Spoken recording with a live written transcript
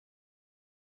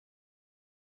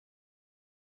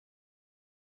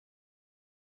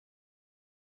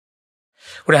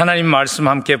우리 하나님 말씀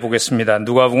함께 보겠습니다.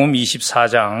 누가복음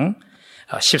 24장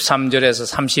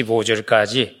 13절에서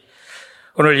 35절까지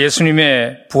오늘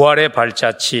예수님의 부활의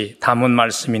발자취 담은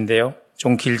말씀인데요.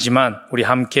 좀 길지만 우리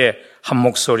함께 한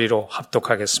목소리로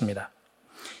합독하겠습니다.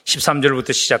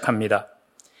 13절부터 시작합니다.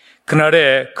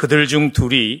 그날에 그들 중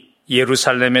둘이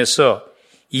예루살렘에서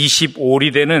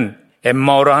 25리 되는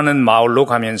엠마오라 하는 마을로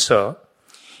가면서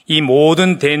이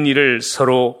모든 된 일을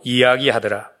서로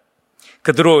이야기하더라.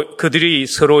 그들이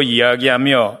서로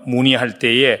이야기하며 문의할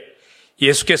때에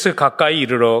예수께서 가까이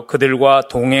이르러 그들과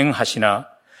동행하시나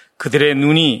그들의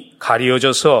눈이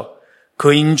가려져서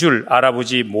그인 줄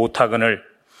알아보지 못하거늘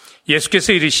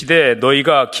예수께서 이르시되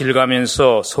너희가 길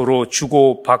가면서 서로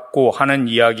주고받고 하는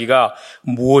이야기가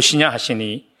무엇이냐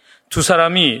하시니 두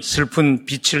사람이 슬픈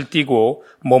빛을 띠고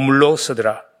머물러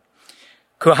서더라.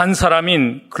 그 한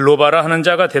사람인 글로바라 하는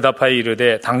자가 대답하여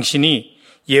이르되 당신이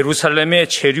예루살렘에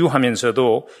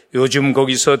체류하면서도 요즘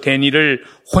거기서 된 일을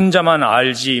혼자만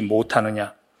알지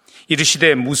못하느냐.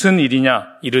 이르시되 무슨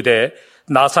일이냐. 이르되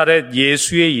나사렛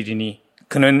예수의 일이니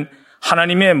그는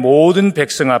하나님의 모든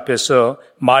백성 앞에서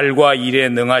말과 일에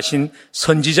능하신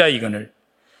선지자이거늘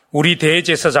우리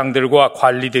대제사장들과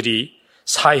관리들이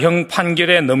사형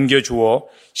판결에 넘겨주어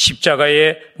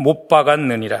십자가에 못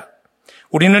박았느니라.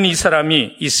 우리는 이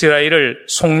사람이 이스라엘을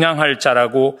속량할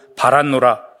자라고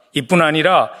바랐노라. 이뿐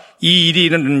아니라 이 일이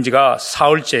일어난 지가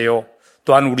사흘째요.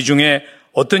 또한 우리 중에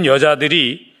어떤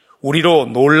여자들이 우리로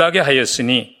놀라게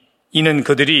하였으니 이는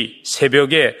그들이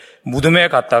새벽에 무덤에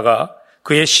갔다가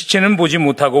그의 시체는 보지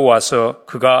못하고 와서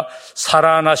그가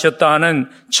살아나셨다 하는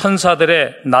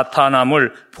천사들의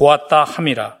나타남을 보았다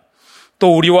함이라.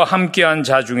 또 우리와 함께한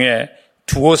자 중에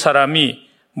두어 사람이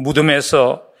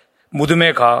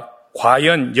무덤에 가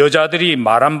과연 여자들이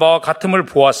말한 바와 같음을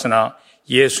보았으나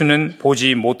예수는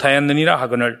보지 못하였느니라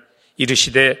하거늘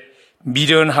이르시되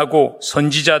미련하고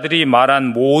선지자들이 말한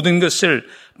모든 것을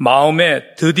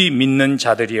마음에 드디 믿는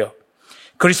자들이여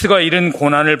그리스도가 이런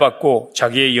고난을 받고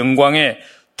자기의 영광에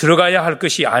들어가야 할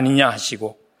것이 아니냐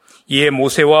하시고 이에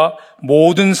모세와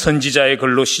모든 선지자의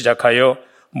글로 시작하여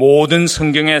모든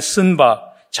성경에 쓴 바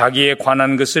자기에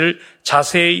관한 것을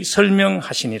자세히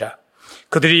설명하시니라.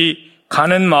 그들이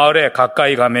가는 마을에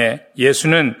가까이 가매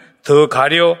예수는 더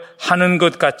가려 하는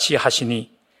것 같이 하시니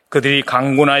그들이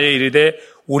강군하여 이르되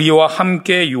우리와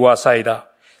함께 유하사이다.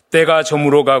 때가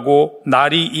저물어 가고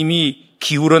날이 이미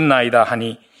기울었나이다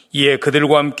하니 이에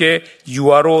그들과 함께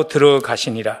유하로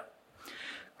들어가시니라.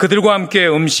 그들과 함께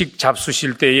음식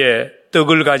잡수실 때에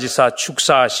떡을 가지사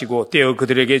축사하시고 떼어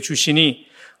그들에게 주시니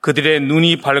그들의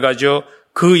눈이 밝아져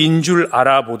그인 줄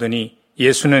알아보더니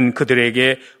예수는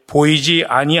그들에게 보이지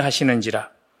아니하시는지라.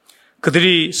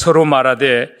 그들이 서로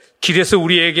말하되 길에서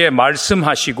우리에게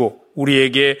말씀하시고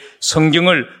우리에게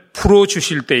성경을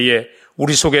풀어주실 때에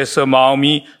우리 속에서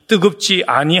마음이 뜨겁지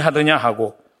아니하더냐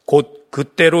하고 곧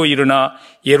그때로 일어나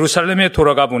예루살렘에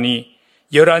돌아가 보니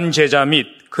 11 제자 및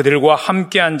그들과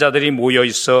함께한 자들이 모여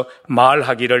있어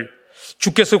말하기를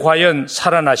주께서 과연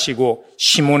살아나시고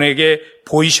시몬에게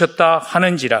보이셨다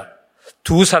하는지라.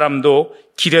 두 사람도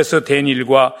길에서 된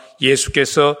일과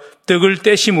예수께서 떡을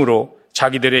떼심으로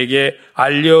자기들에게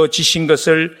알려지신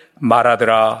것을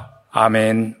말하더라.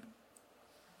 아멘.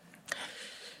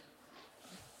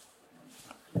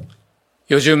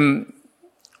 요즘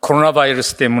코로나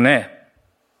바이러스 때문에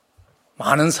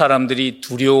많은 사람들이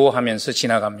두려워하면서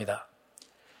지나갑니다.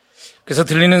 그래서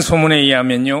들리는 소문에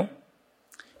의하면요,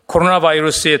 코로나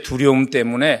바이러스의 두려움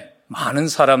때문에 많은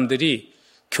사람들이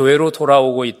교회로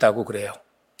돌아오고 있다고 그래요.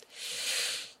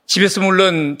 집에서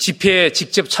물론 집회에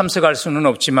직접 참석할 수는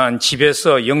없지만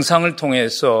집에서 영상을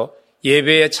통해서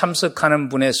예배에 참석하는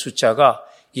분의 숫자가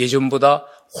예전보다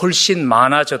훨씬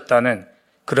많아졌다는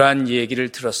그러한 얘기를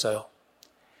들었어요.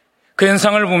 그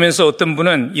현상을 보면서 어떤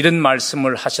분은 이런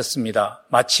말씀을 하셨습니다.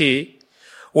 마치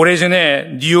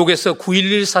오래전에 뉴욕에서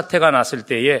 9.11 사태가 났을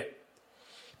때에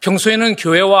평소에는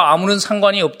교회와 아무런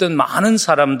상관이 없던 많은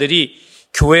사람들이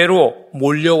교회로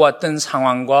몰려왔던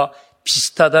상황과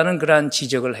비슷하다는 그러한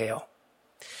지적을 해요.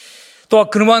 또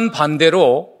그러한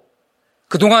반대로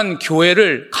그동안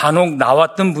교회를 간혹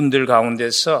나왔던 분들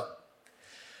가운데서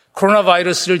코로나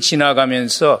바이러스를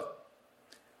지나가면서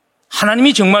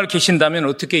하나님이 정말 계신다면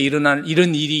어떻게 이런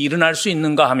일이 일어날 수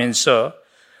있는가 하면서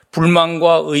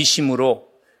불만과 의심으로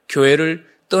교회를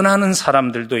떠나는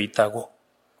사람들도 있다고.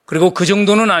 그리고 그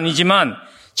정도는 아니지만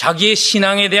자기의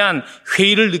신앙에 대한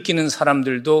회의를 느끼는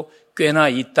사람들도 꽤나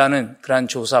있다는 그러한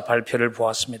조사 발표를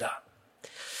보았습니다.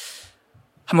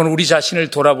 한번 우리 자신을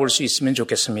돌아볼 수 있으면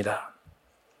좋겠습니다.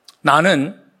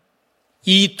 나는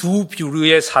이 두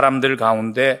부류의 사람들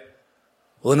가운데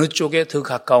어느 쪽에 더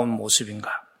가까운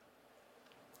모습인가?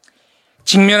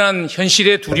 직면한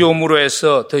현실의 두려움으로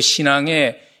해서 더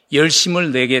신앙에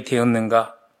열심을 내게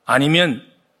되었는가? 아니면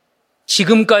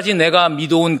지금까지 내가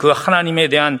믿어온 그 하나님에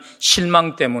대한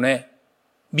실망 때문에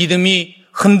믿음이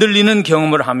흔들리는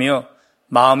경험을 하며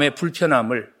마음의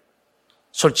불편함을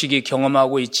솔직히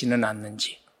경험하고 있지는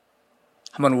않는지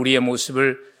한번 우리의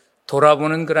모습을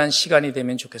돌아보는 그런 시간이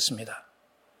되면 좋겠습니다.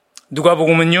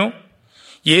 누가복음은요,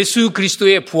 예수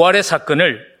그리스도의 부활의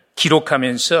사건을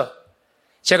기록하면서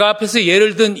제가 앞에서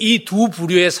예를 든 이 두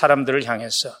부류의 사람들을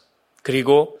향해서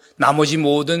그리고 나머지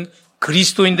모든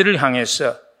그리스도인들을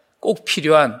향해서 꼭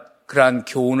필요한 그러한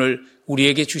교훈을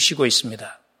우리에게 주시고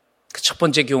있습니다. 그 첫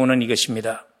번째 교훈은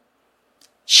이것입니다.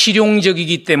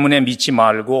 실용적이기 때문에 믿지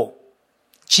말고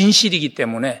진실이기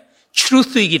때문에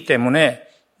트루스이기 때문에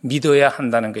믿어야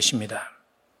한다는 것입니다.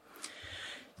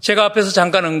 제가 앞에서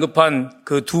잠깐 언급한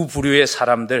그 두 부류의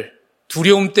사람들,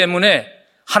 두려움 때문에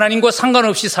하나님과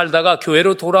상관없이 살다가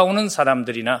교회로 돌아오는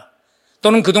사람들이나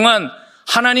또는 그동안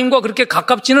하나님과 그렇게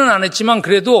가깝지는 않았지만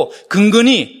그래도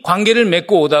근근히 관계를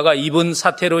맺고 오다가 이번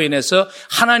사태로 인해서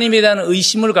하나님에 대한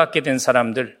의심을 갖게 된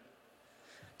사람들,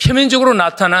 표면적으로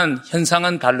나타난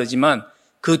현상은 다르지만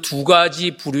그 두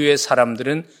가지 부류의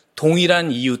사람들은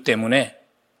동일한 이유 때문에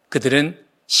그들은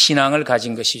신앙을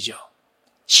가진 것이죠.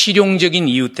 실용적인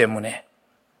이유 때문에.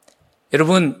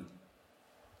 여러분,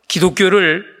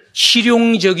 기독교를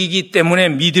실용적이기 때문에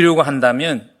믿으려고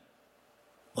한다면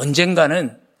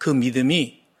언젠가는 그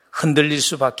믿음이 흔들릴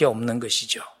수밖에 없는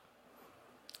것이죠.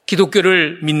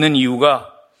 기독교를 믿는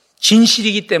이유가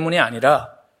진실이기 때문이 아니라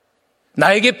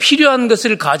나에게 필요한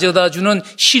것을 가져다 주는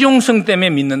실용성 때문에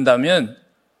믿는다면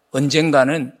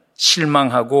언젠가는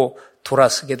실망하고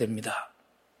돌아서게 됩니다.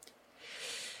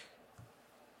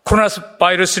 코로나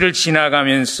바이러스를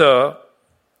지나가면서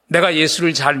내가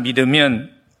예수를 잘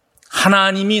믿으면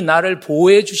하나님이 나를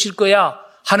보호해 주실 거야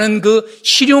하는 그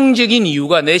실용적인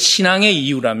이유가 내 신앙의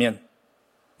이유라면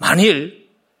만일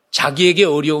자기에게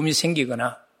어려움이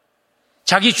생기거나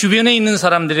자기 주변에 있는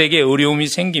사람들에게 어려움이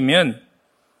생기면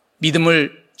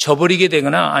믿음을 저버리게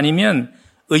되거나 아니면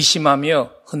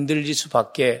의심하며 흔들릴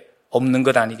수밖에 없는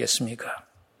것 아니겠습니까?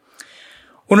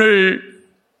 오늘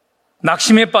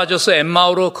낙심에 빠져서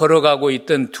엠마오로 걸어가고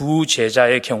있던 두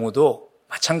제자의 경우도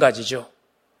마찬가지죠.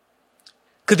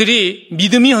 그들이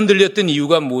믿음이 흔들렸던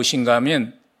이유가 무엇인가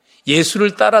하면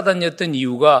예수를 따라다녔던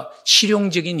이유가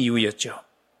실용적인 이유였죠.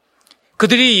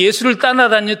 그들이 예수를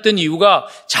따라다녔던 이유가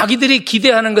자기들이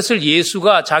기대하는 것을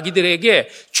예수가 자기들에게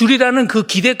주리라는 그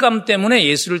기대감 때문에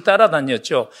예수를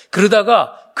따라다녔죠.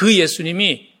 그러다가 그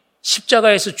예수님이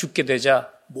십자가에서 죽게 되자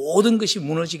모든 것이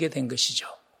무너지게 된 것이죠.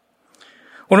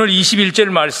 오늘 21절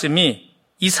말씀이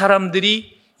이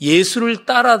사람들이 예수를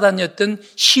따라다녔던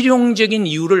실용적인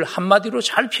이유를 한마디로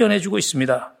잘 표현해주고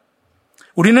있습니다.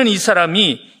 우리는 이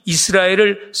사람이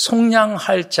이스라엘을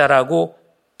속량할 자라고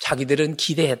자기들은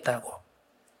기대했다고.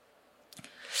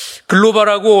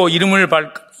 글로바라고 이름을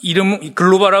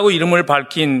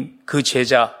밝힌 그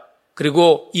제자,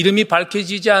 그리고 이름이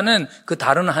밝혀지지 않은 그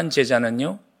다른 한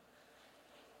제자는요,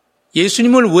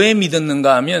 예수님을 왜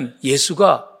믿었는가 하면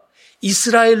예수가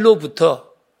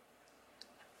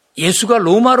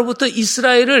로마로부터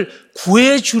이스라엘을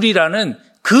구해주리라는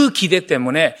그 기대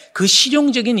때문에, 그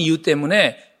실용적인 이유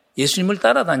때문에 예수님을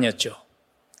따라다녔죠.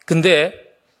 근데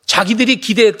자기들이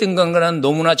기대했던 것과는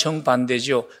너무나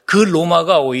정반대죠. 그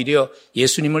로마가 오히려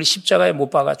예수님을 십자가에 못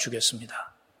박아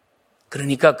죽였습니다.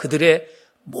 그러니까 그들의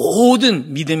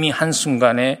모든 믿음이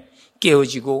한순간에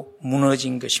깨어지고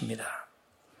무너진 것입니다.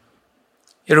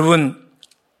 여러분,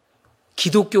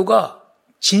 기독교가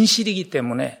진실이기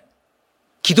때문에,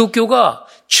 기독교가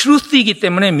트루스이기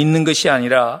때문에 믿는 것이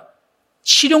아니라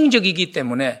실용적이기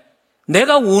때문에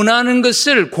내가 원하는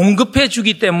것을 공급해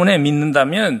주기 때문에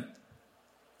믿는다면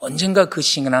언젠가 그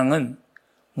신앙은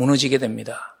무너지게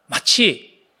됩니다.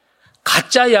 마치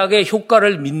가짜 약의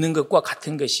효과를 믿는 것과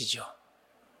같은 것이죠.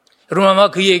 여러분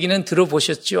아마 그 얘기는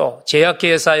들어보셨죠?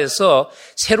 제약회사에서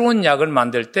새로운 약을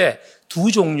만들 때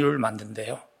두 종류를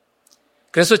만든대요.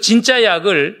 그래서 진짜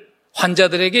약을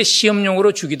환자들에게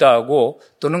시험용으로 주기도 하고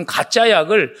또는 가짜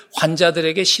약을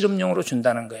환자들에게 실험용으로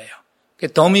준다는 거예요.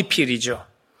 그게 더미필이죠.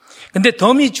 근데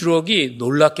더미 주력이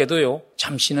놀랍게도요,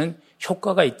 잠시는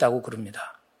효과가 있다고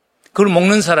그럽니다. 그걸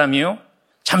먹는 사람이요,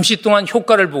 잠시 동안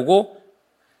효과를 보고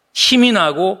힘이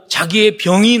나고 자기의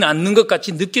병이 낫는 것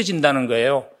같이 느껴진다는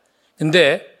거예요.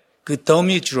 근데 그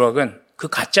더미 주력은, 그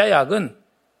가짜 약은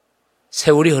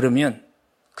세월이 흐르면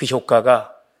그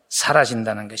효과가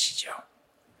사라진다는 것이죠.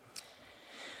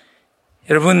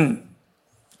 여러분,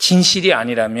 진실이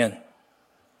아니라면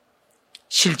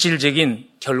실질적인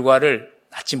결과를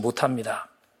낳지 못합니다.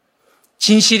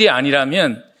 진실이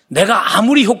아니라면 내가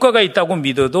아무리 효과가 있다고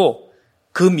믿어도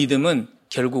그 믿음은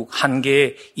결국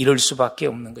한계에 이를 수밖에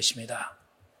없는 것입니다.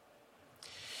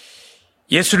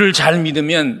 예수를 잘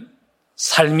믿으면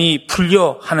삶이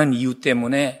풀려 하는 이유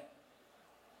때문에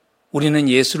우리는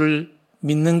예수를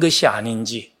믿는 것이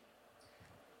아닌지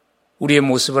우리의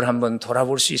모습을 한번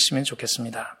돌아볼 수 있으면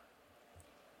좋겠습니다.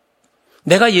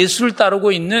 내가 예수를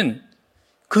따르고 있는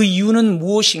그 이유는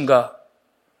무엇인가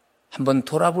한번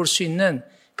돌아볼 수 있는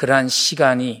그러한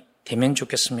시간이 되면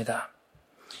좋겠습니다.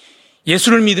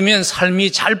 예수를 믿으면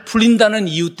삶이 잘 풀린다는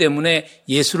이유 때문에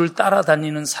예수를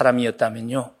따라다니는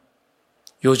사람이었다면요.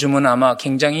 요즘은 아마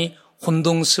굉장히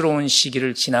혼동스러운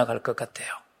시기를 지나갈 것 같아요.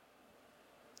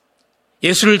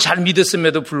 예수를 잘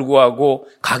믿었음에도 불구하고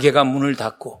가게가 문을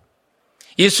닫고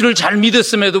예수를 잘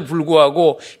믿었음에도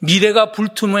불구하고 미래가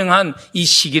불투명한 이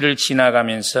시기를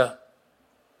지나가면서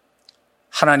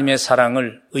하나님의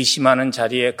사랑을 의심하는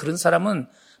자리에 그런 사람은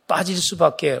빠질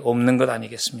수밖에 없는 것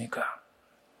아니겠습니까?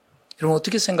 여러분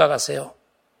어떻게 생각하세요?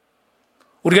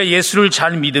 우리가 예수를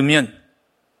잘 믿으면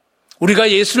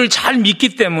우리가 예수를 잘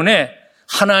믿기 때문에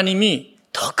하나님이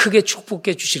더 크게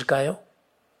축복해 주실까요?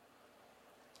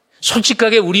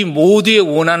 솔직하게 우리 모두의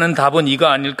원하는 답은 이거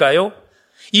아닐까요?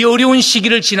 이 어려운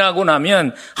시기를 지나고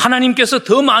나면 하나님께서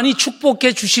더 많이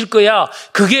축복해 주실 거야.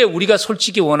 그게 우리가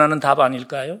솔직히 원하는 답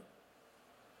아닐까요?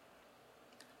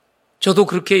 저도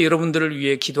그렇게 여러분들을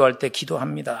위해 기도할 때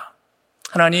기도합니다.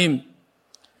 하나님,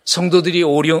 성도들이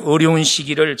어려운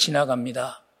시기를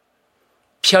지나갑니다.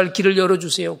 피할 길을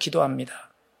열어주세요.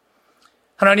 기도합니다.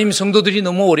 하나님, 성도들이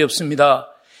너무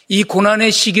어렵습니다. 이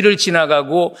고난의 시기를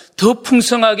지나가고 더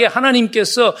풍성하게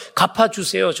하나님께서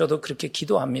갚아주세요. 저도 그렇게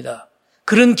기도합니다.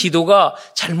 그런 기도가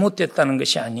잘못됐다는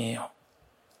것이 아니에요.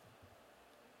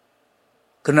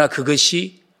 그러나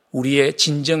그것이 우리의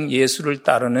진정 예수를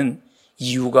따르는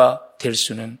이유가 될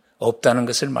수는 없다는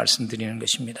것을 말씀드리는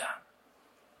것입니다.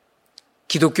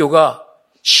 기독교가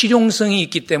실용성이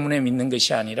있기 때문에 믿는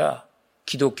것이 아니라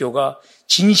기독교가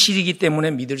진실이기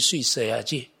때문에 믿을 수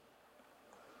있어야지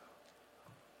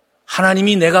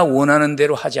하나님이 내가 원하는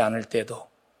대로 하지 않을 때도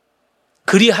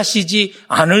그리 하시지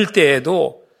않을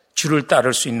때에도 주를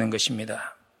따를 수 있는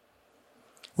것입니다.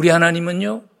 우리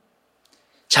하나님은요,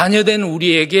 자녀된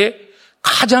우리에게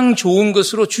가장 좋은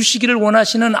것으로 주시기를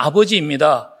원하시는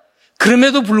아버지입니다.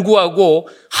 그럼에도 불구하고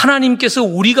하나님께서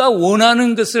우리가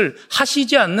원하는 것을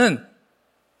하시지 않는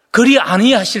그리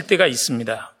아니하실 때가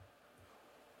있습니다.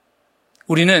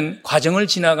 우리는 과정을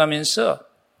지나가면서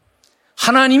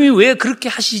하나님이 왜 그렇게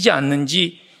하시지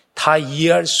않는지 다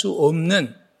이해할 수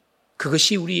없는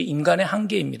그것이 우리 인간의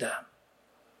한계입니다.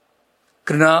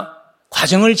 그러나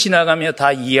과정을 지나가며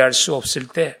다 이해할 수 없을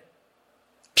때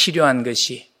필요한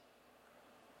것이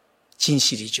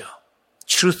진실이죠.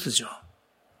 truth죠.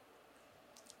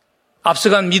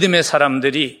 앞서간 믿음의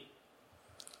사람들이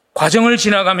과정을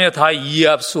지나가며 다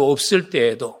이해할 수 없을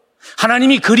때에도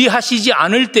하나님이 그리 하시지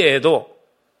않을 때에도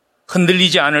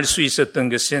흔들리지 않을 수 있었던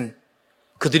것은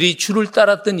그들이 주를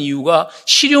따랐던 이유가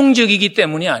실용적이기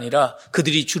때문이 아니라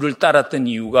그들이 주를 따랐던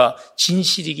이유가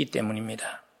진실이기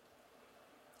때문입니다.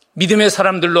 믿음의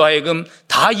사람들로 하여금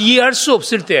다 이해할 수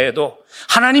없을 때에도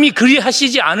하나님이 그리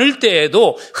하시지 않을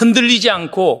때에도 흔들리지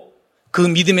않고 그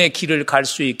믿음의 길을 갈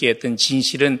수 있게 했던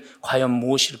진실은 과연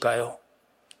무엇일까요?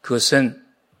 그것은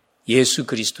예수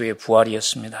그리스도의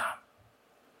부활이었습니다.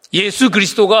 예수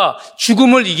그리스도가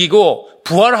죽음을 이기고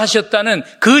부활하셨다는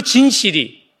그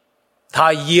진실이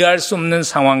다 이해할 수 없는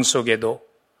상황 속에도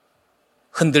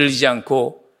흔들리지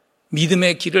않고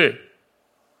믿음의 길을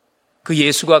그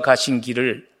예수가 가신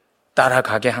길을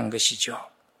따라가게 한 것이죠.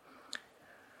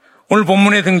 오늘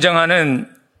본문에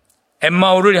등장하는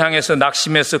엠마오를 향해서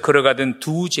낙심해서 걸어가던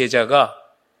두 제자가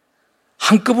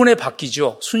한꺼번에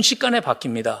바뀌죠. 순식간에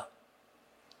바뀝니다.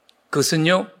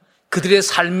 그것은요, 그들의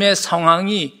삶의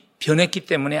상황이 변했기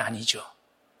때문에 아니죠.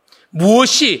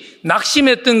 무엇이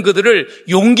낙심했던 그들을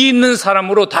용기 있는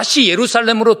사람으로 다시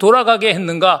예루살렘으로 돌아가게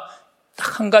했는가?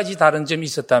 딱 한 가지 다른 점이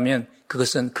있었다면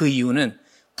그것은 그 이유는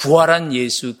부활한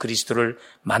예수 그리스도를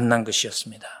만난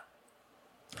것이었습니다.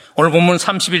 오늘 본문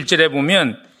 31절에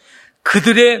보면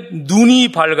그들의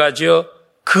눈이 밝아져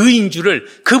그인 줄을,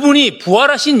 그분이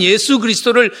부활하신 예수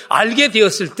그리스도를 알게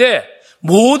되었을 때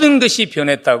모든 것이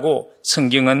변했다고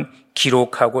성경은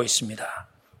기록하고 있습니다.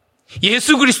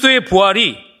 예수 그리스도의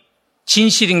부활이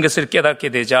진실인 것을 깨닫게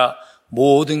되자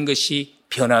모든 것이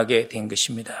변하게 된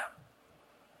것입니다.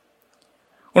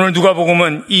 오늘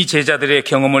누가복음은 이 제자들의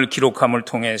경험을 기록함을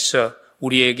통해서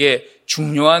우리에게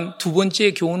중요한 두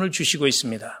번째 교훈을 주시고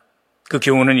있습니다. 그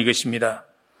교훈은 이것입니다.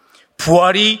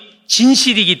 부활이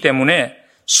진실이기 때문에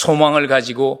소망을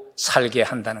가지고 살게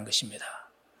한다는 것입니다.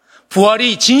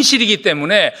 부활이 진실이기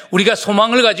때문에 우리가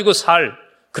소망을 가지고 살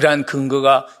그러한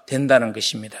근거가 된다는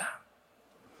것입니다.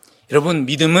 여러분,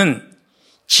 믿음은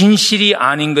진실이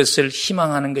아닌 것을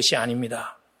희망하는 것이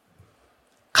아닙니다.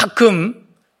 가끔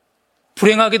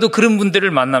불행하게도 그런 분들을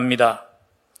만납니다.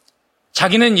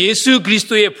 자기는 예수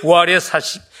그리스도의 부활의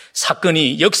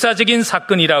사건이 역사적인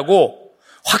사건이라고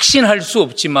확신할 수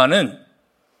없지만은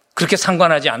그렇게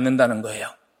상관하지 않는다는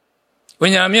거예요.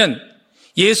 왜냐하면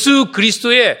예수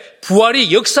그리스도의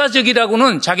부활이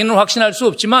역사적이라고는 자기는 확신할 수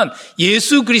없지만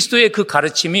예수 그리스도의 그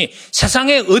가르침이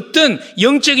세상의 어떤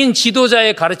영적인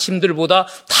지도자의 가르침들보다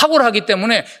탁월하기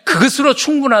때문에 그것으로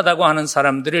충분하다고 하는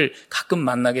사람들을 가끔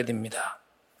만나게 됩니다.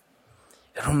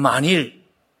 여러분, 만일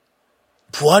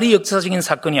부활이 역사적인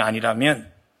사건이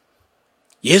아니라면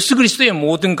예수 그리스도의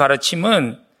모든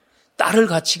가르침은 따를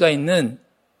가치가 있는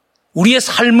우리의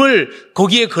삶을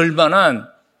거기에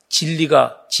걸만한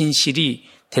진리가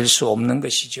진실이 될 수 없는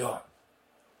것이죠.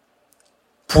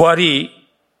 부활이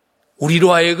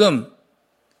우리로 하여금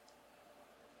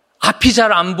앞이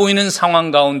잘 안 보이는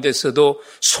상황 가운데서도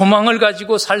소망을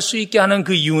가지고 살 수 있게 하는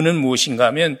그 이유는 무엇인가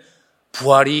하면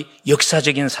부활이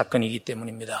역사적인 사건이기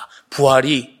때문입니다.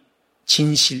 부활이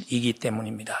진실이기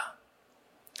때문입니다.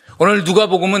 오늘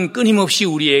누가복음은 끊임없이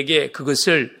우리에게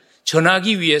그것을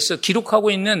전하기 위해서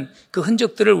기록하고 있는 그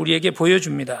흔적들을 우리에게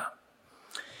보여줍니다.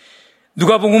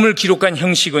 누가복음을 기록한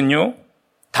형식은요,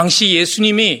 당시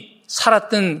예수님이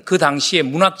살았던 그 당시의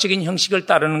문학적인 형식을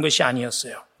따르는 것이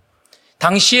아니었어요.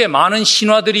 당시에 많은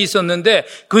신화들이 있었는데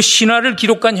그 신화를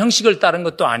기록한 형식을 따른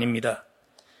것도 아닙니다.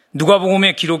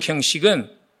 누가복음의 기록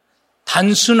형식은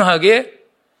단순하게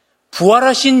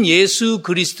부활하신 예수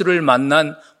그리스도를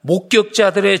만난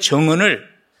목격자들의 증언을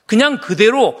그냥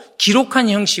그대로 기록한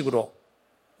형식으로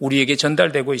우리에게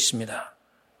전달되고 있습니다.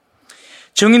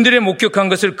 증인들의 목격한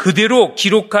것을 그대로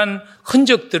기록한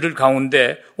흔적들을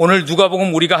가운데 오늘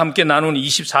누가복음 우리가 함께 나눈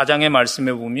 24장의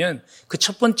말씀에 보면 그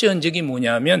첫 번째 흔적이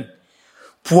뭐냐면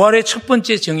부활의 첫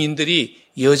번째 증인들이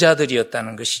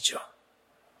여자들이었다는 것이죠.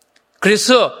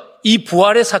 그래서 이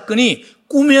부활의 사건이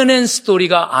꾸며낸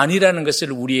스토리가 아니라는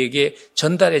것을 우리에게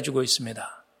전달해주고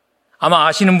있습니다. 아마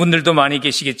아시는 분들도 많이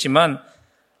계시겠지만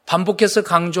반복해서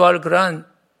강조할 그러한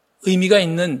의미가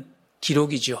있는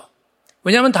기록이죠.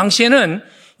 왜냐하면 당시에는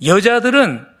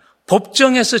여자들은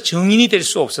법정에서 증인이 될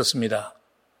수 없었습니다.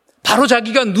 바로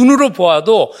자기가 눈으로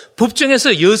보아도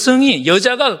법정에서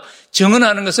여자가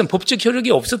증언하는 것은 법적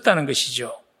효력이 없었다는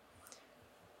것이죠.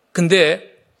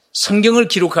 근데 성경을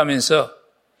기록하면서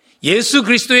예수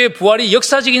그리스도의 부활이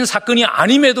역사적인 사건이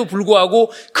아님에도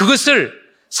불구하고 그것을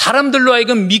사람들로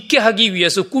하여금 믿게 하기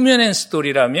위해서 꾸며낸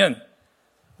스토리라면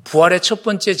부활의 첫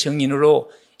번째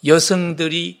증인으로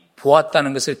여성들이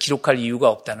보았다는 것을 기록할 이유가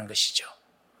없다는 것이죠.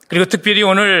 그리고 특별히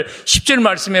오늘 10절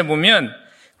말씀에 보면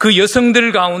그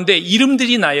여성들 가운데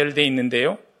이름들이 나열되어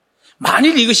있는데요.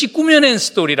 만일 이것이 꾸며낸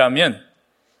스토리라면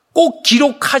꼭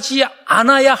기록하지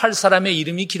않아야 할 사람의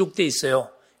이름이 기록되어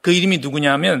있어요. 그 이름이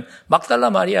누구냐면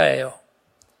막달라 마리아예요.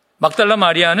 막달라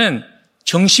마리아는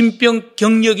정신병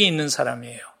경력이 있는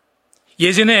사람이에요.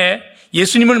 예전에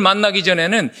예수님을 만나기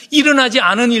전에는 일어나지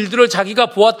않은 일들을 자기가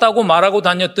보았다고 말하고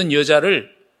다녔던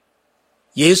여자를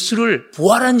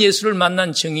부활한 예수를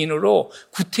만난 증인으로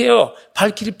구태여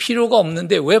밝힐 필요가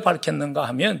없는데 왜 밝혔는가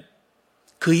하면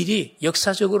그 일이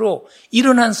역사적으로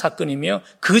일어난 사건이며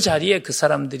그 자리에 그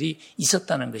사람들이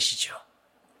있었다는 것이죠.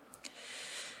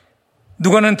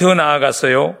 누가는 더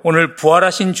나아가서요, 오늘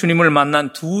부활하신 주님을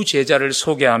만난 두 제자를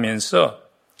소개하면서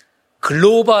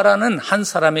글로바라는 한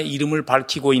사람의 이름을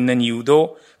밝히고 있는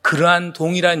이유도 그러한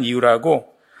동일한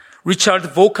이유라고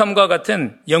리차드 보캄과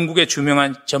같은 영국의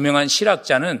저명한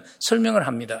실학자는 설명을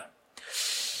합니다.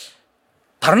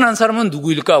 다른 한 사람은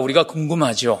누구일까 우리가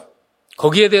궁금하죠.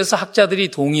 거기에 대해서 학자들이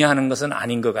동의하는 것은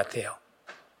아닌 것 같아요.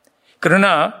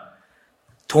 그러나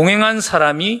동행한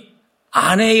사람이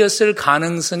아내였을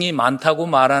가능성이 많다고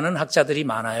말하는 학자들이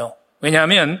많아요.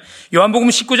 왜냐하면 요한복음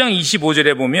 19장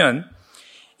 25절에 보면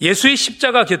예수의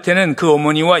십자가 곁에는 그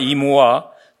어머니와 이모와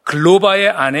글로바의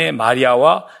아내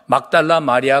마리아와 막달라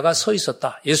마리아가 서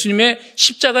있었다. 예수님의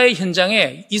십자가의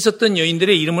현장에 있었던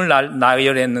여인들의 이름을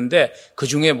나열했는데 그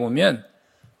중에 보면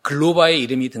글로바의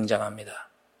이름이 등장합니다.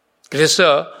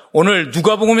 그래서 오늘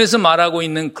누가복음에서 말하고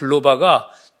있는 글로바가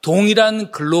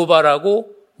동일한 글로바라고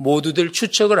모두들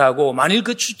추측을 하고 만일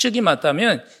그 추측이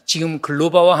맞다면 지금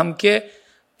글로바와 함께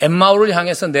엠마오를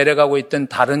향해서 내려가고 있던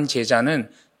다른 제자는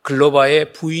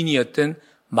글로바의 부인이었던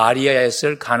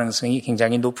마리아였을 가능성이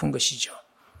굉장히 높은 것이죠.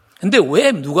 그런데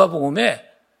왜 누가복음에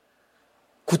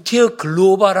구테어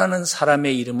글로바라는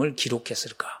사람의 이름을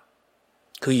기록했을까?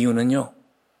 그 이유는요.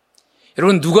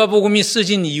 여러분 누가복음이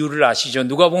쓰진 이유를 아시죠?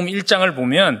 누가복음 1장을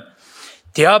보면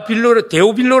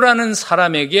데오빌로라는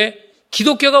사람에게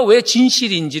기독교가 왜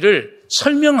진실인지를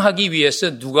설명하기 위해서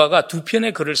누가가 두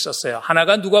편의 글을 썼어요.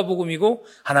 하나가 누가복음이고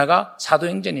하나가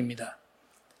사도행전입니다.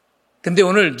 근데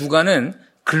오늘 누가는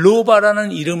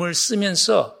글로바라는 이름을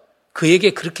쓰면서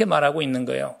그에게 그렇게 말하고 있는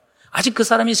거예요. 아직 그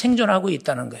사람이 생존하고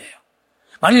있다는 거예요.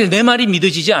 만일 내 말이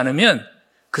믿어지지 않으면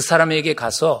그 사람에게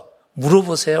가서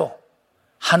물어보세요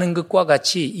하는 것과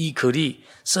같이 이 글이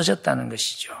써졌다는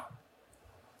것이죠.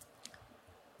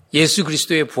 예수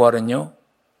그리스도의 부활은요,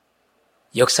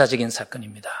 역사적인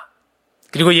사건입니다.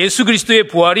 그리고 예수 그리스도의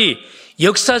부활이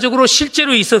역사적으로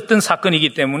실제로 있었던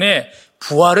사건이기 때문에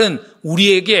부활은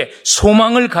우리에게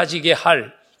소망을 가지게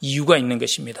할 이유가 있는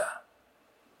것입니다.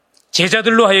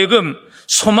 제자들로 하여금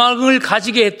소망을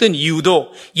가지게 했던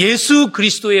이유도 예수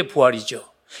그리스도의 부활이죠.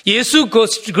 예수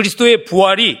그리스도의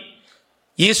부활이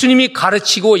예수님이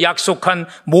가르치고 약속한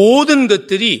모든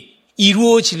것들이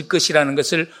이루어질 것이라는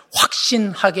것을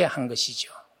확신하게 한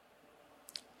것이죠.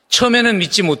 처음에는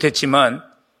믿지 못했지만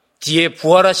뒤에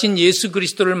부활하신 예수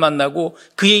그리스도를 만나고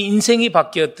그의 인생이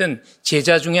바뀌었던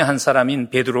제자 중에 한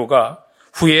사람인 베드로가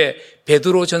후에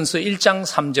베드로전서 1장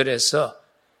 3절에서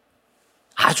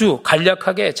아주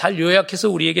간략하게 잘 요약해서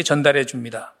우리에게 전달해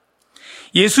줍니다.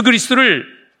 예수 그리스도를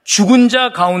죽은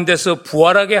자 가운데서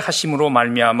부활하게 하심으로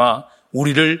말미암아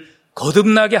우리를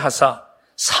거듭나게 하사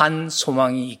산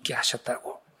소망이 있게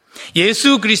하셨다고.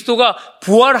 예수 그리스도가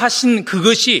부활하신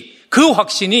그것이, 그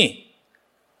확신이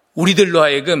우리들로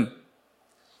하여금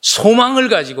소망을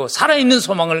가지고, 살아있는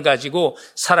소망을 가지고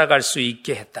살아갈 수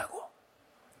있게 했다고.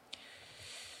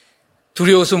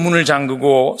 두려워서 문을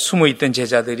잠그고 숨어있던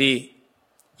제자들이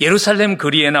예루살렘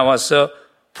거리에 나와서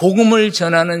복음을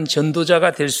전하는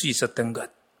전도자가 될 수 있었던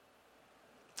것.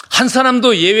 한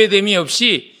사람도 예외됨이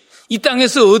없이 이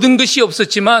땅에서 얻은 것이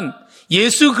없었지만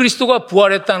예수 그리스도가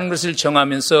부활했다는 것을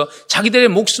정하면서 자기들의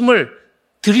목숨을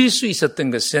드릴 수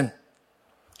있었던 것은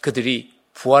그들이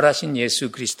부활하신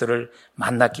예수 그리스도를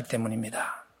만났기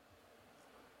때문입니다.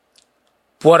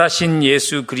 부활하신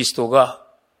예수 그리스도가,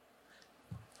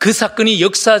 그 사건이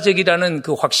역사적이라는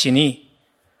그 확신이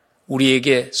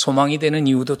우리에게 소망이 되는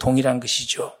이유도 동일한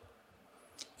것이죠.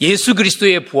 예수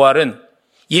그리스도의 부활은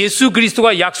예수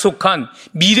그리스도가 약속한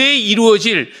미래에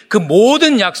이루어질 그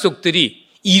모든 약속들이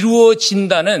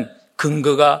이루어진다는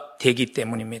근거가 되기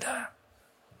때문입니다.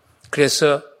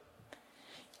 그래서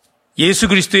예수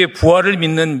그리스도의 부활을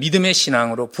믿는 믿음의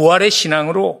신앙으로, 부활의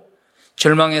신앙으로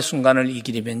절망의 순간을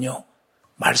이기려면요,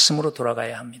 말씀으로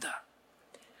돌아가야 합니다.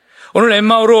 오늘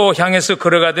엠마오로 향해서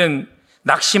걸어가던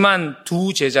낙심한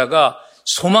두 제자가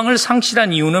소망을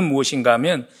상실한 이유는 무엇인가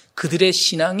하면 그들의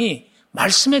신앙이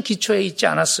말씀의 기초에 있지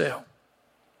않았어요.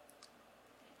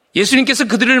 예수님께서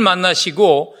그들을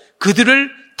만나시고 그들을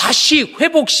다시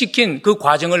회복시킨 그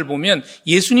과정을 보면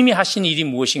예수님이 하신 일이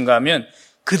무엇인가 하면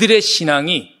그들의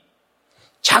신앙이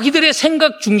자기들의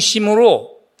생각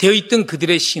중심으로 되어 있던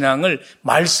그들의 신앙을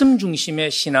말씀 중심의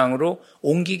신앙으로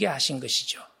옮기게 하신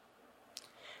것이죠.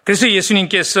 그래서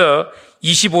예수님께서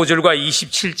 25절과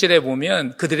 27절에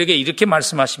보면 그들에게 이렇게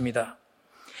말씀하십니다.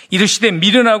 이르시되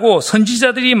미련하고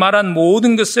선지자들이 말한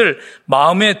모든 것을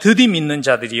마음에 드디 믿는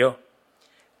자들이여,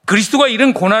 그리스도가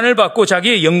이런 고난을 받고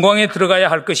자기의 영광에 들어가야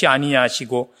할 것이 아니냐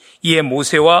하시고 이에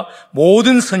모세와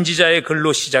모든 선지자의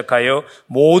글로 시작하여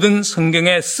모든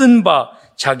성경에 쓴 바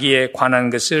자기에 관한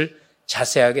것을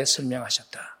자세하게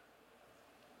설명하셨다.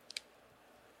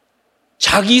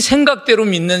 자기 생각대로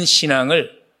믿는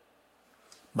신앙을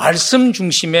말씀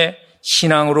중심의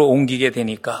신앙으로 옮기게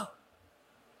되니까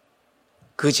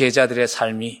그 제자들의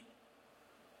삶이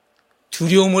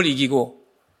두려움을 이기고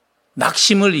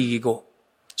낙심을 이기고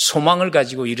소망을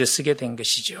가지고 일어서게 된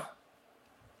것이죠.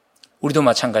 우리도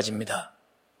마찬가지입니다.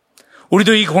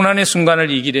 우리도 이 고난의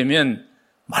순간을 이기려면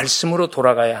말씀으로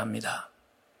돌아가야 합니다.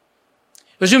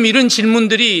 요즘 이런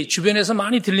질문들이 주변에서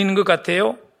많이 들리는 것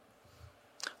같아요.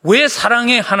 왜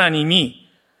사랑의 하나님이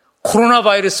코로나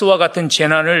바이러스와 같은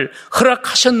재난을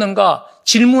허락하셨는가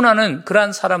질문하는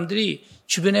그러한 사람들이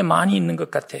주변에 많이 있는 것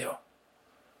같아요.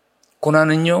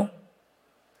 고난은요,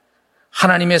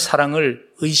 하나님의 사랑을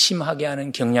의심하게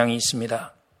하는 경향이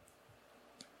있습니다.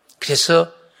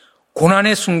 그래서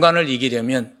고난의 순간을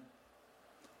이기려면,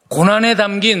 고난에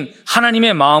담긴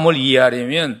하나님의 마음을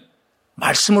이해하려면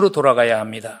말씀으로 돌아가야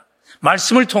합니다.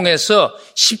 말씀을 통해서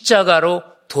십자가로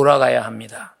돌아가야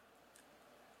합니다.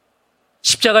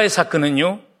 십자가의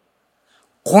사건은요,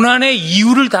 고난의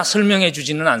이유를 다 설명해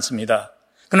주지는 않습니다.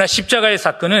 그러나 십자가의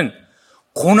사건은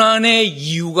고난의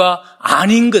이유가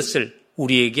아닌 것을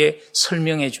우리에게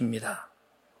설명해 줍니다.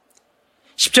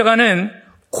 십자가는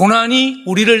고난이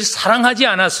우리를 사랑하지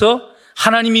않아서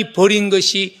하나님이 버린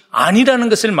것이 아니라는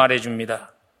것을 말해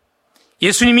줍니다.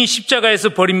 예수님이 십자가에서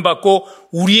버림받고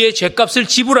우리의 죄값을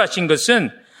지불하신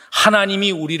것은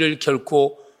하나님이 우리를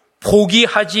결코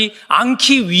포기하지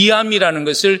않기 위함이라는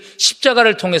것을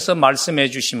십자가를 통해서 말씀해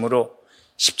주시므로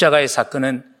십자가의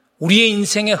사건은 우리의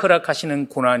인생에 허락하시는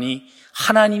고난이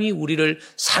하나님이 우리를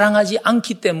사랑하지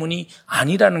않기 때문이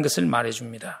아니라는 것을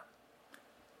말해줍니다.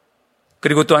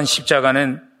 그리고 또한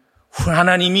십자가는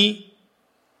하나님이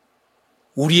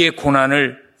우리의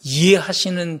고난을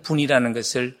이해하시는 분이라는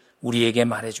것을 우리에게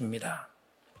말해줍니다.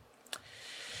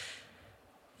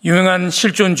 유명한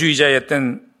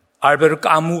실존주의자였던 알베르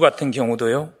까무 같은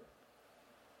경우도요,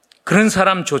 그런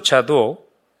사람조차도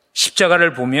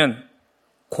십자가를 보면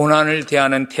고난을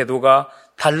대하는 태도가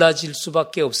달라질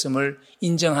수밖에 없음을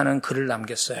인정하는 글을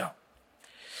남겼어요.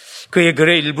 그의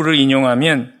글의 일부를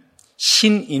인용하면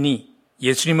신인이,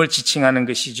 예수님을 지칭하는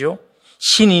것이죠.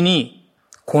 신인이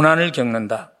고난을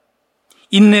겪는다.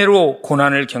 인내로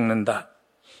고난을 겪는다.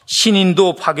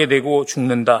 신인도 파괴되고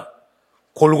죽는다.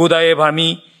 골고다의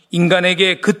밤이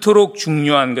인간에게 그토록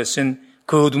중요한 것은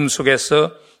그 어둠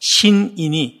속에서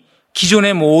신인이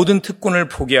기존의 모든 특권을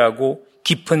포기하고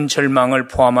깊은 절망을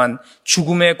포함한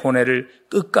죽음의 고뇌를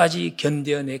끝까지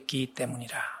견뎌냈기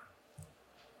때문이라.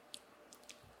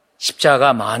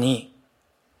 십자가만이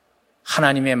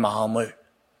하나님의 마음을,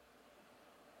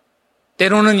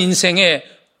 때로는 인생의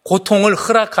고통을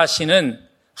허락하시는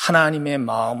하나님의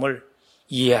마음을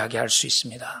이해하게 할 수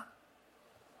있습니다.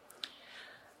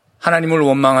 하나님을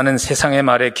원망하는 세상의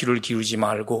말에 귀를 기울이지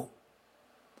말고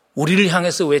우리를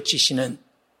향해서 외치시는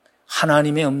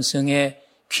하나님의 음성에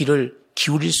귀를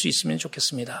기울일 수 있으면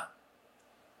좋겠습니다.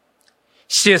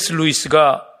 C.S.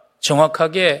 루이스가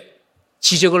정확하게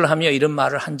지적을 하며 이런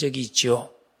말을 한 적이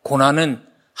있지요. 고난은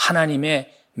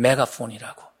하나님의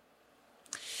메가폰이라고.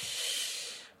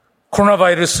 코로나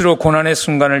바이러스로 고난의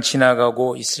순간을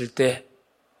지나가고 있을 때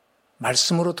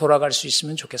말씀으로 돌아갈 수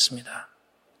있으면 좋겠습니다.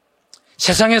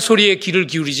 세상의 소리에 귀를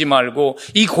기울이지 말고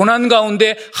이 고난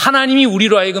가운데 하나님이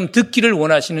우리로 하여금 듣기를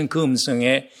원하시는 그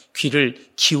음성에 귀를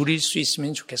기울일 수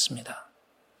있으면 좋겠습니다.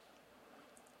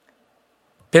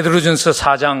 베드로전서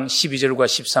 4장 12절과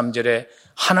 13절에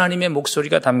하나님의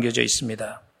목소리가 담겨져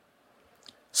있습니다.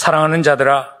 사랑하는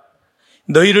자들아,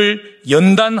 너희를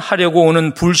연단하려고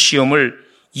오는 불시험을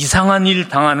이상한 일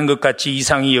당하는 것 같이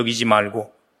이상히 여기지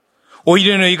말고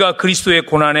오히려 너희가 그리스도의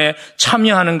고난에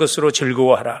참여하는 것으로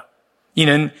즐거워하라.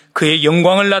 이는 그의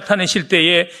영광을 나타내실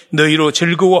때에 너희로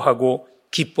즐거워하고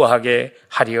기뻐하게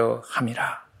하려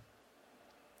함이라.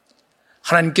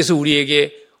 하나님께서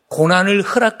우리에게 고난을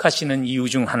허락하시는 이유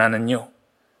중 하나는요,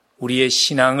 우리의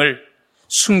신앙을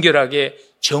순결하게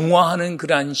정화하는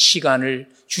그러한 시간을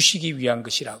주시기 위한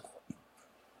것이라고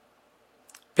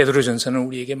베드로전서는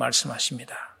우리에게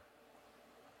말씀하십니다.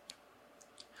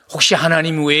 혹시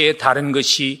하나님 외에 다른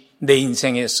것이 내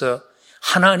인생에서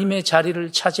하나님의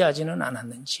자리를 차지하지는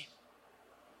않았는지,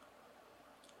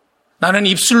 나는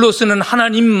입술로서는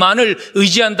하나님만을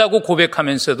의지한다고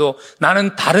고백하면서도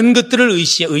나는 다른 것들을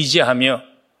의지하며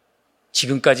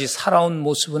지금까지 살아온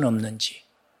모습은 없는지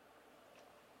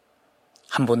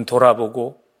한번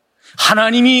돌아보고,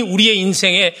 하나님이 우리의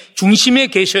인생의 중심에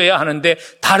계셔야 하는데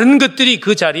다른 것들이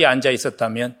그 자리에 앉아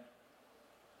있었다면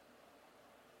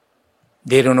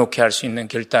내려놓게 할 수 있는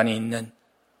결단이 있는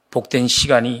복된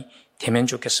시간이 되면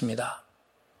좋겠습니다.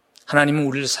 하나님은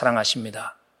우리를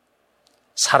사랑하십니다.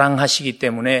 사랑하시기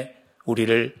때문에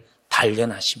우리를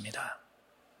단련하십니다.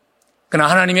 그러나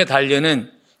하나님의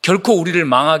단련은 결코 우리를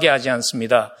망하게 하지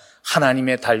않습니다.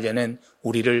 하나님의 단련은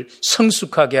우리를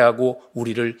성숙하게 하고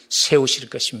우리를 세우실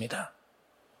것입니다.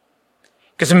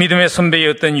 그래서 믿음의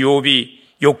선배였던 욥이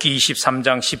욥기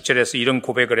 23장 10절에서 이런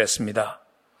고백을 했습니다.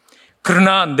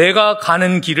 그러나 내가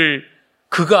가는 길을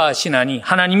그가 아시나니,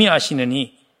 하나님이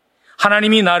아시느니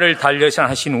하나님이 나를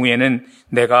단련하신 후에는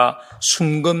내가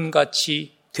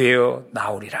순금같이 되어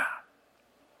나오리라.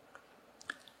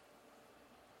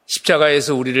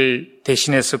 십자가에서 우리를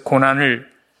대신해서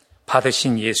고난을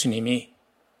받으신 예수님이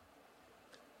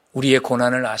우리의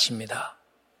고난을 아십니다.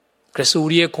 그래서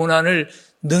우리의 고난을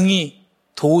능히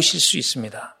도우실 수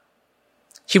있습니다.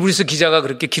 히브리서 기자가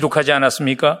그렇게 기록하지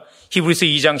않았습니까? 히브리서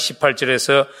 2장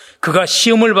 18절에서 그가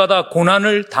시험을 받아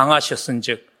고난을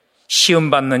당하셨은즉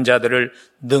시험받는 자들을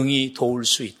능히 도울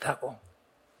수 있다고.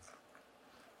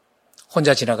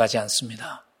 혼자 지나가지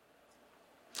않습니다.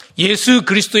 예수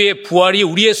그리스도의 부활이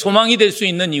우리의 소망이 될 수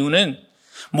있는 이유는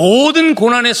모든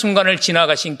고난의 순간을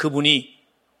지나가신 그분이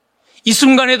이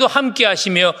순간에도 함께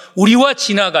하시며 우리와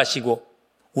지나가시고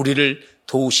우리를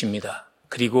도우십니다.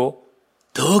 그리고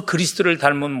더 그리스도를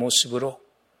닮은 모습으로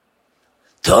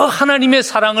더 하나님의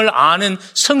사랑을 아는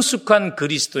성숙한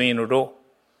그리스도인으로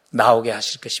나오게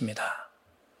하실 것입니다.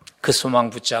 그 소망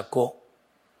붙잡고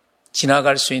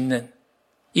지나갈 수 있는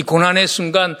이 고난의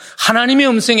순간 하나님의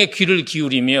음성에 귀를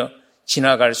기울이며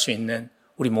지나갈 수 있는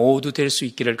우리 모두 될 수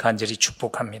있기를 간절히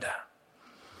축복합니다.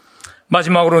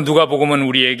 마지막으로 누가복음은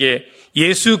우리에게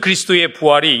예수 그리스도의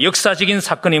부활이 역사적인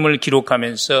사건임을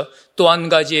기록하면서 또 한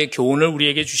가지의 교훈을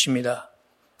우리에게 주십니다.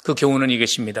 그 교훈은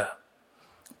이것입니다.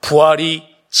 부활이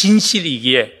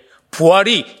진실이기에,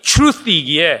 부활이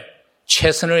truth이기에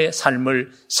최선의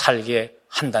삶을 살게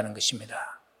한다는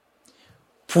것입니다.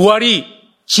 부활이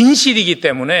진실이기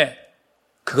때문에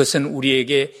그것은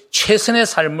우리에게 최선의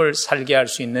삶을 살게 할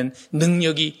수 있는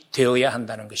능력이 되어야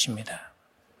한다는 것입니다.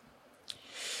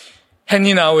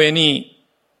 헨리 나우엔이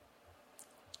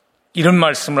이런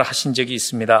말씀을 하신 적이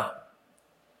있습니다.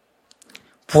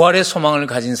 부활의 소망을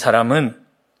가진 사람은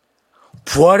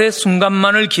부활의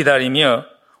순간만을 기다리며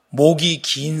목이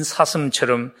긴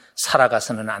사슴처럼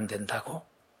살아가서는 안 된다고.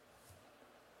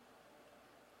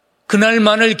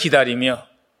 그날만을 기다리며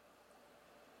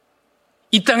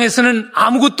이 땅에서는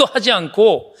아무것도 하지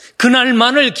않고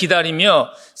그날만을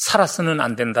기다리며 살아서는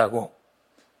안 된다고.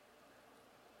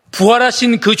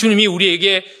 부활하신 그 주님이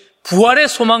우리에게 부활의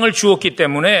소망을 주었기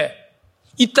때문에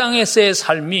이 땅에서의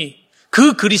삶이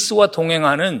그 그리스도와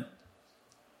동행하는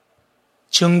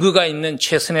증거가 있는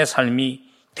최선의 삶이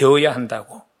되어야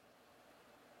한다고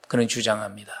그는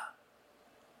주장합니다.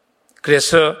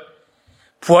 그래서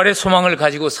부활의 소망을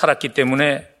가지고 살았기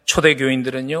때문에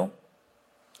초대교인들은요,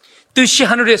 뜻이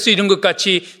하늘에서 이룬 것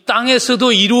같이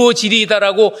땅에서도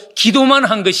이루어지리이다라고 기도만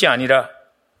한 것이 아니라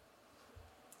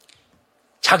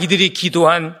자기들이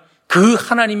기도한 그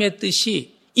하나님의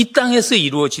뜻이 이 땅에서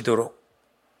이루어지도록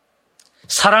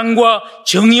사랑과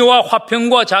정의와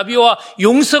화평과 자비와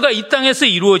용서가 이 땅에서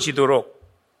이루어지도록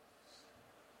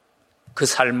그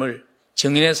삶을,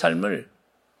 정인의 삶을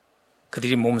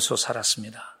그들이 몸소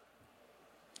살았습니다.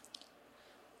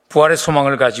 부활의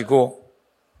소망을 가지고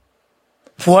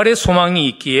부활의 소망이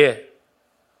있기에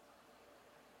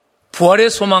부활의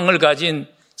소망을 가진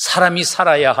사람이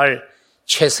살아야 할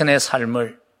최선의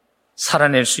삶을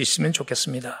살아낼 수 있으면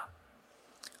좋겠습니다.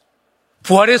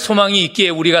 부활의 소망이 있기에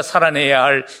우리가 살아내야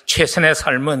할 최선의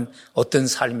삶은 어떤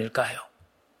삶일까요?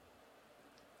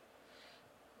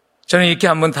 저는 이렇게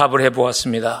한번 답을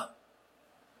해보았습니다.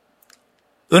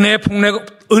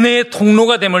 은혜의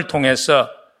통로가 됨을 통해서,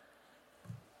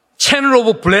 채널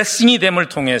오브 블레싱이 됨을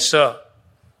통해서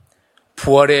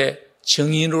부활의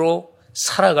증인으로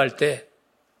살아갈 때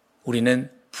우리는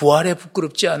부활에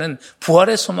부끄럽지 않은,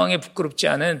 부활의 소망에 부끄럽지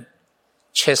않은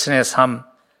최선의 삶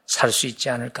살 수 있지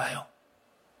않을까요?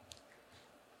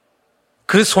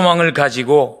 그 소망을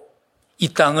가지고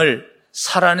이 땅을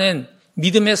살아낸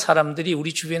믿음의 사람들이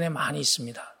우리 주변에 많이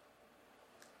있습니다.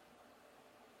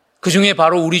 그 중에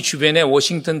바로 우리 주변의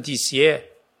워싱턴 DC에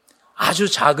아주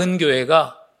작은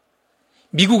교회가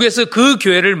미국에서 그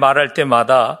교회를 말할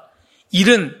때마다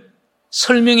이런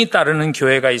설명이 따르는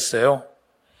교회가 있어요.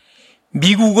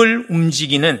 미국을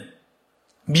움직이는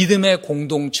믿음의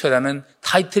공동체라는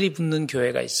타이틀이 붙는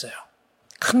교회가 있어요.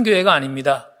 큰 교회가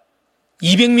아닙니다.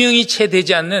 200명이 채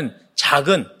되지 않는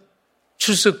작은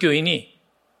출석교인이,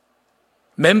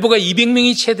 멤버가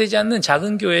 200명이 채 되지 않는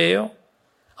작은 교회예요.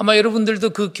 아마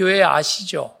여러분들도 그 교회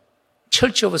아시죠?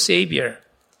 Church of Savior,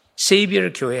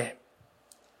 세이비어 교회.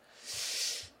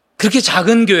 그렇게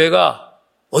작은 교회가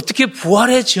어떻게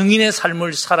부활의 증인의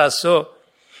삶을 살아서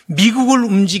미국을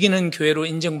움직이는 교회로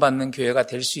인정받는 교회가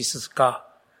될 수 있었을까?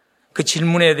 그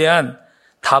질문에 대한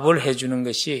답을 해주는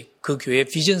것이 그 교회의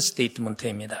비전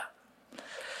스테이트먼트입니다.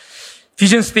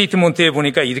 비전 스테이트먼트에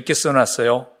보니까 이렇게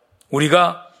써놨어요.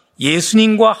 우리가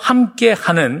예수님과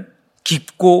함께하는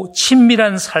깊고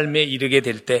친밀한 삶에 이르게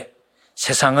될 때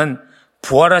세상은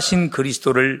부활하신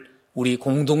그리스도를 우리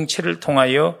공동체를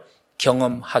통하여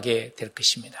경험하게 될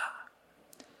것입니다.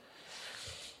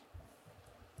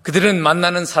 그들은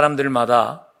만나는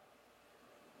사람들마다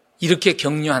이렇게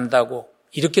격려한다고,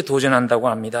 이렇게 도전한다고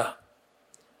합니다.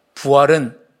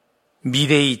 부활은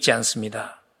미래에 있지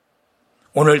않습니다.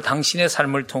 오늘 당신의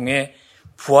삶을 통해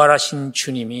부활하신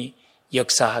주님이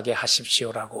역사하게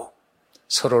하십시오라고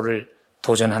서로를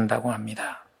도전한다고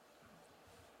합니다.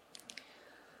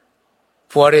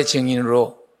 부활의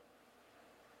증인으로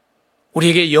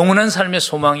우리에게 영원한 삶의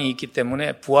소망이 있기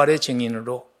때문에 부활의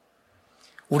증인으로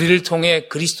우리를 통해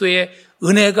그리스도의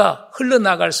은혜가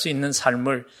흘러나갈 수 있는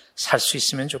삶을 살 수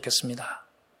있으면 좋겠습니다.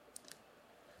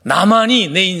 나만이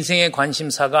내 인생의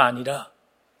관심사가 아니라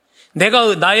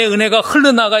나의 은혜가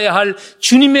흘러나가야 할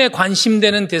주님의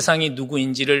관심되는 대상이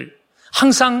누구인지를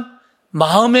항상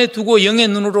마음에 두고 영의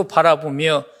눈으로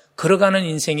바라보며 걸어가는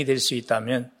인생이 될 수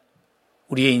있다면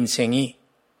우리의 인생이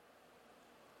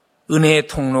은혜의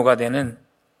통로가 되는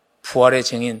부활의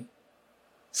증인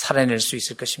살아낼 수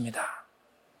있을 것입니다.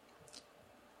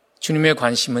 주님의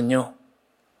관심은요,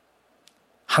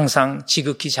 항상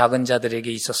지극히 작은 자들에게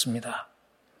있었습니다.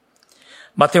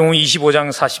 마태복음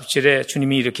 25장 40절에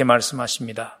주님이 이렇게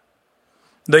말씀하십니다.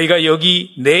 너희가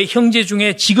여기 내 형제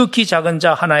중에 지극히 작은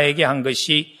자 하나에게 한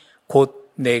것이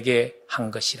곧 내게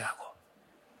한 것이라고.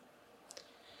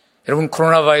 여러분,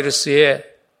 코로나 바이러스의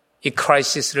이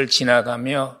크라이시스를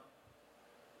지나가며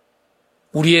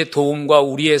우리의 도움과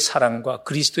우리의 사랑과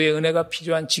그리스도의 은혜가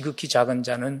필요한 지극히 작은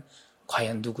자는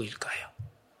과연 누구일까요?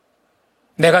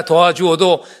 내가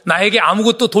도와주어도 나에게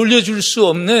아무것도 돌려줄 수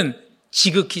없는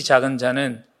지극히 작은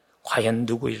자는 과연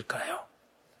누구일까요?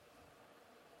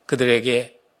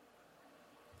 그들에게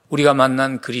우리가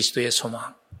만난 그리스도의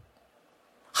소망,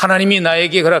 하나님이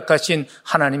나에게 허락하신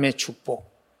하나님의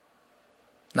축복,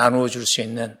 나누어 줄 수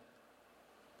있는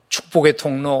축복의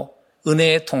통로,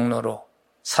 은혜의 통로로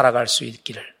살아갈 수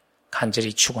있기를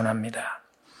간절히 축원합니다.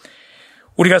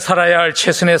 우리가 살아야 할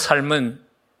최선의 삶은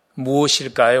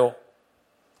무엇일까요?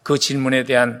 그 질문에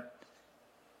대한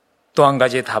또 한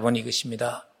가지의 답은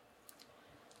이것입니다.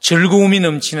 즐거움이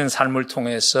넘치는 삶을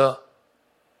통해서,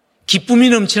 기쁨이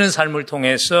넘치는 삶을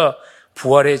통해서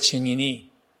부활의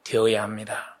증인이 되어야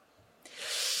합니다.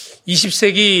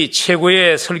 20세기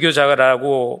최고의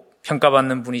설교자라고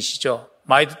평가받는 분이시죠.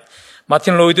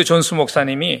 마틴 로이드 존스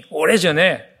목사님이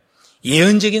오래전에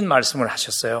예언적인 말씀을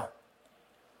하셨어요.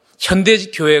 현대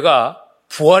교회가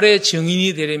부활의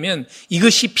증인이 되려면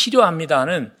이것이 필요합니다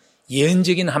하는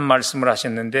예언적인 한 말씀을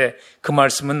하셨는데, 그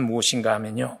말씀은 무엇인가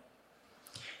하면요,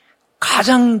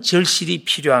 가장 절실히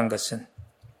필요한 것은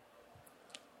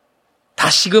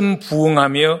다시금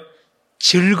부흥하며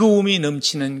즐거움이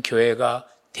넘치는 교회가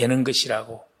되는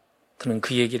것이라고 그는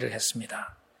그 얘기를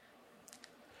했습니다.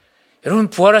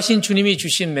 여러분, 부활하신 주님이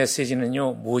주신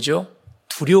메시지는요, 뭐죠?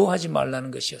 두려워하지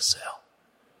말라는 것이었어요.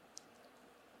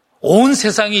 온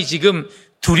세상이 지금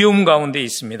두려움 가운데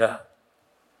있습니다.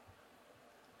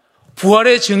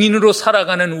 부활의 증인으로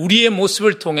살아가는 우리의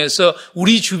모습을 통해서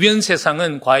우리 주변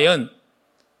세상은 과연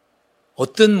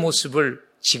어떤 모습을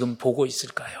지금 보고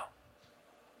있을까요?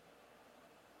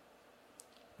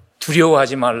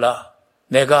 두려워하지 말라.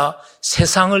 내가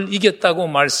세상을 이겼다고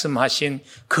말씀하신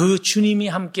그 주님이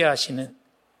함께 하시는,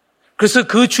 그래서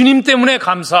그 주님 때문에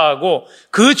감사하고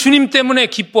그 주님 때문에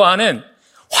기뻐하는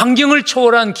환경을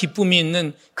초월한 기쁨이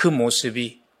있는 그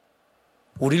모습이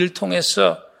우리를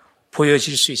통해서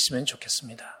보여질 수 있으면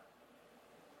좋겠습니다.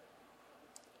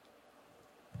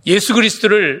 예수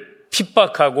그리스도를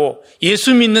핍박하고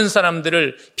예수 믿는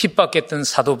사람들을 핍박했던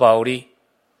사도 바울이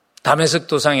다메섹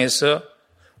도상에서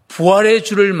부활의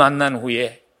주를 만난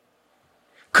후에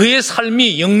그의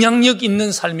삶이 영향력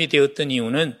있는 삶이 되었던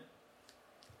이유는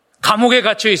감옥에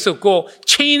갇혀 있었고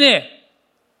체인에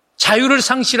자유를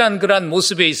상실한 그러한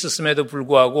모습에 있었음에도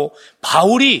불구하고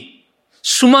바울이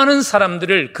수많은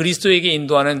사람들을 그리스도에게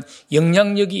인도하는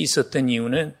영향력이 있었던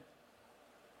이유는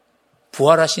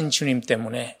부활하신 주님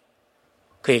때문에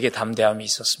그에게 담대함이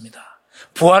있었습니다.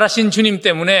 부활하신 주님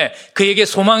때문에 그에게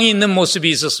소망이 있는 모습이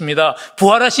있었습니다.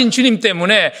 부활하신 주님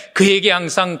때문에 그에게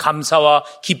항상 감사와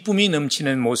기쁨이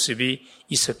넘치는 모습이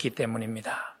있었기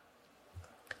때문입니다.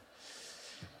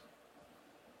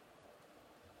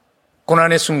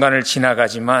 고난의 순간을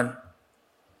지나가지만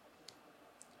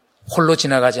홀로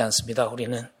지나가지 않습니다.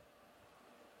 우리는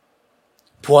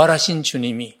부활하신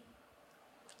주님이,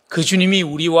 그 주님이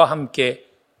우리와 함께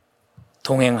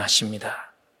동행하십니다.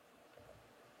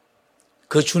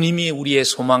 그 주님이 우리의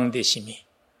소망 되심이,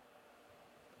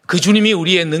 그 주님이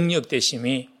우리의 능력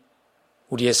되심이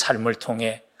우리의 삶을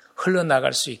통해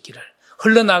흘러나갈 수 있기를,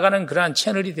 흘러나가는 그러한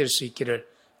채널이 될 수 있기를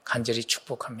간절히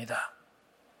축복합니다.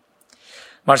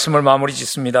 말씀을 마무리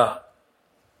짓습니다.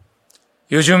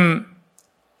 요즘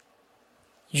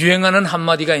유행하는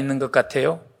한마디가 있는 것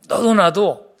같아요. 너도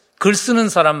나도 글 쓰는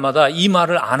사람마다 이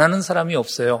말을 안 하는 사람이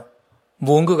없어요.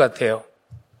 뭔 것 같아요?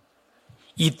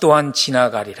 이 또한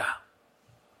지나가리라.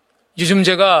 요즘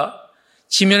제가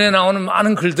지면에 나오는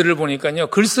많은 글들을 보니까요,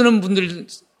 글 쓰는 분들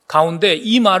가운데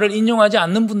이 말을 인용하지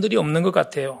않는 분들이 없는 것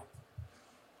같아요.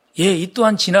 예, 이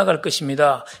또한 지나갈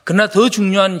것입니다. 그러나 더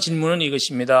중요한 질문은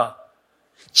이것입니다.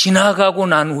 지나가고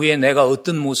난 후에 내가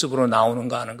어떤 모습으로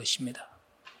나오는가 하는 것입니다.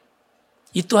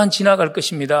 이 또한 지나갈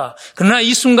것입니다. 그러나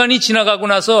이 순간이 지나가고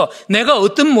나서 내가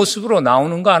어떤 모습으로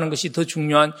나오는가 하는 것이 더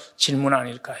중요한 질문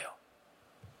아닐까요?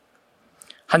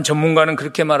 한 전문가는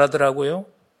그렇게 말하더라고요.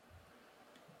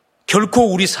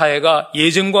 결코 우리 사회가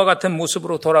예전과 같은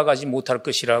모습으로 돌아가지 못할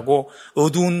것이라고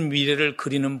어두운 미래를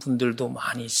그리는 분들도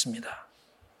많이 있습니다.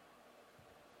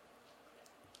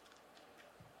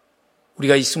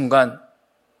 우리가 이 순간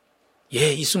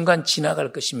이 순간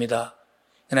지나갈 것입니다.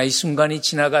 그러나 이 순간이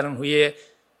지나가는 후에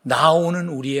나오는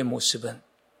우리의 모습은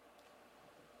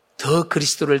더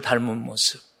그리스도를 닮은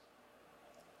모습.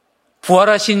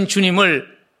 부활하신 주님을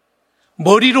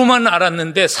머리로만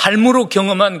알았는데 삶으로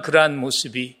경험한 그러한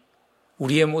모습이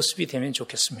우리의 모습이 되면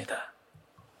좋겠습니다.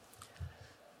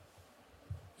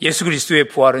 예수 그리스도의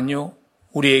부활은요,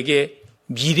 우리에게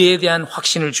미래에 대한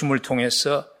확신을 줌을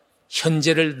통해서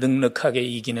현재를 넉넉하게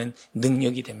이기는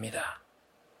능력이 됩니다.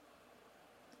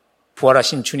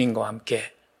 부활하신 주님과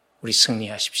함께 우리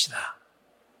승리하십시다.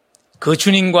 그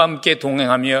주님과 함께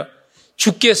동행하며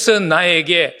주께서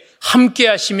나에게 함께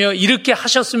하시며 이렇게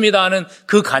하셨습니다 하는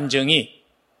그 간정이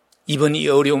이번 이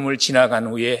어려움을 지나간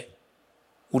후에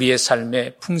우리의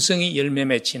삶에 풍성히 열매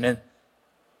맺히는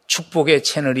축복의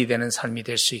채널이 되는 삶이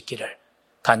될 수 있기를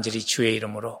간절히 주의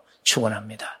이름으로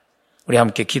축원합니다. 우리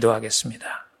함께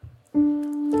기도하겠습니다.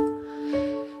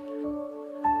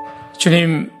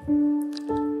 주님,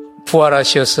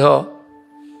 부활하셔서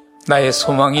나의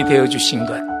소망이 되어주신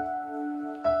것,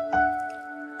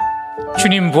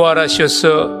 주님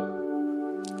부활하셔서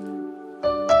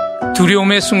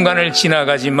두려움의 순간을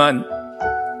지나가지만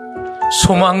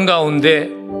소망 가운데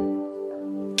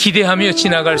기대하며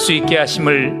지나갈 수 있게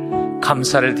하심을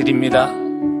감사를 드립니다.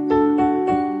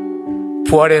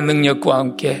 부활의 능력과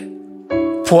함께,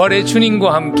 부활의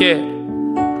주님과 함께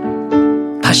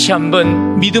다시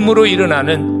한번 믿음으로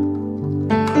일어나는,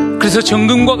 그래서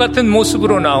정금과 같은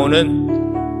모습으로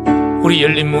나오는 우리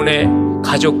열린문의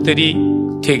가족들이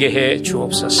되게 해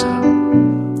주옵소서.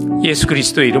 예수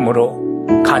그리스도의 이름으로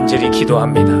간절히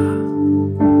기도합니다.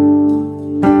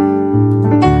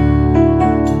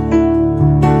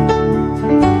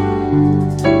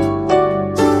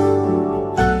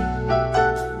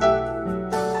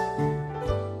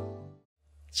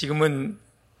 지금은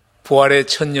부활의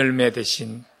첫 열매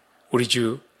되신 우리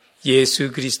주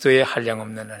예수 그리스도의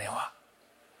한량없는 은혜와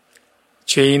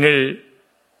죄인을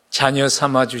자녀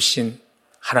삼아 주신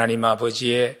하나님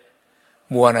아버지의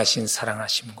무한하신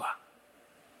사랑하심과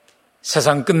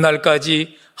세상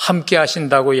끝날까지 함께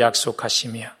하신다고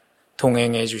약속하시며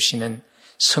동행해 주시는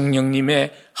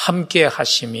성령님의 함께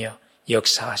하시며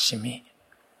역사하심이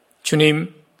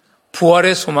주님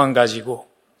부활의 소망 가지고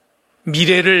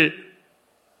미래를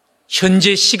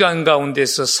현재 시간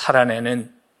가운데서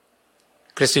살아내는,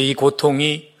 그래서 이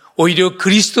고통이 오히려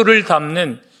그리스도를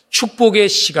담는 축복의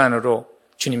시간으로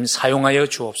주님 사용하여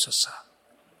주옵소서.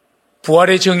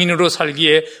 부활의 정인으로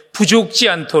살기에 부족지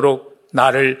않도록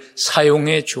나를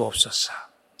사용해 주옵소서.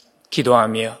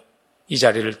 기도하며 이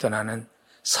자리를 떠나는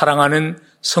사랑하는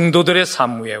성도들의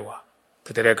삶 위에와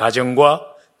그들의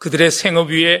가정과 그들의 생업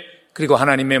위에, 그리고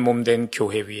하나님의 몸된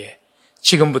교회 위에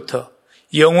지금부터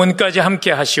영원까지 함께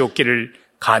하시옵기를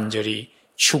간절히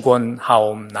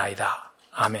축원하옵나이다.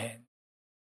 아멘.